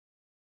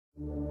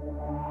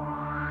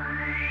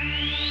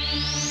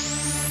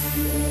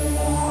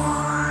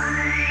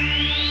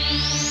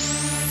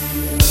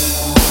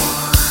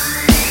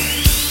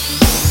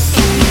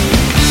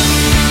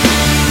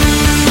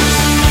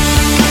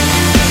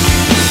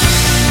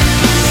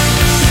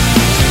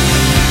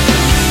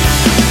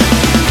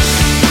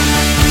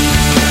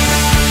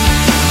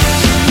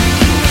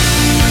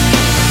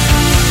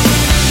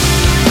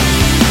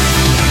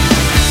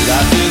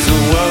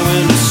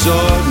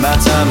My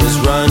time is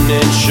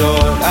running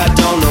short, I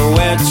don't know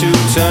where to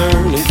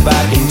turn. If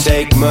I can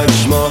take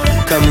much more,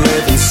 come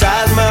live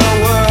inside my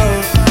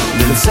world.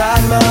 Live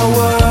inside my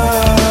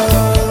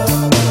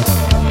world.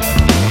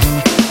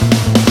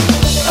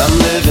 I'm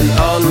living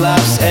on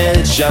life's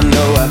edge, I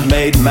know I've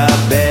made my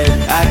bed.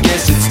 I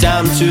guess it's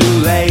time to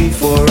lay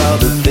for all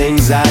the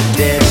things I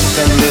did.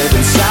 Come live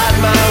inside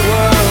my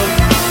world,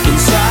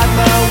 inside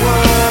my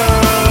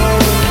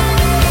world.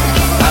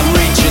 I'm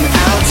reaching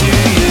out to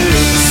you,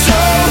 so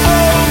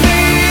hold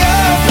me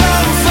up,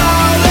 I'm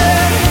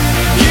falling.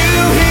 You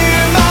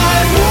hear my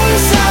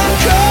voice, I'm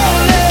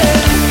calling.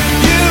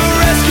 You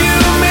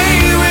rescue me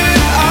with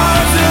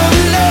arms of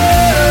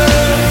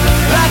love,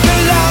 like a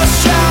lost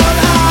child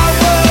I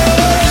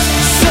was.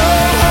 So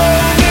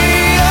hold me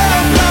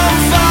up, I'm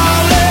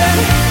falling.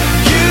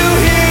 You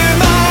hear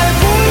my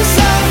voice,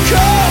 I'm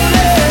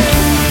calling.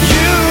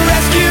 You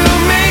rescue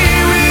me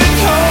with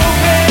hope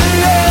and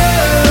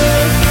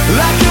love,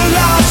 like a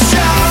lost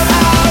child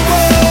I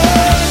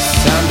was.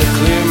 Time to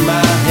clear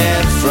my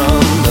head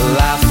from the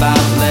life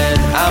I've led.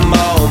 I'm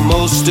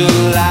almost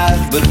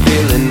alive, but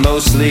feeling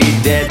mostly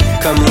dead.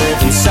 Come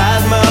live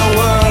inside my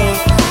world,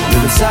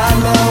 live inside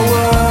my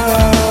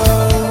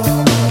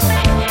world.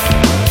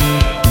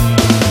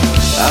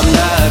 I'm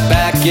not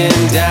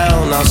backing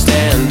down, I'll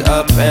stand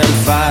up and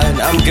fight.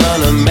 I'm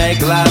gonna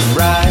make life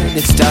right,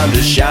 it's time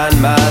to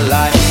shine my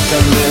light.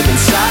 Come live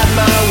inside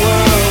my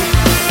world,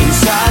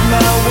 inside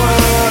my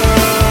world.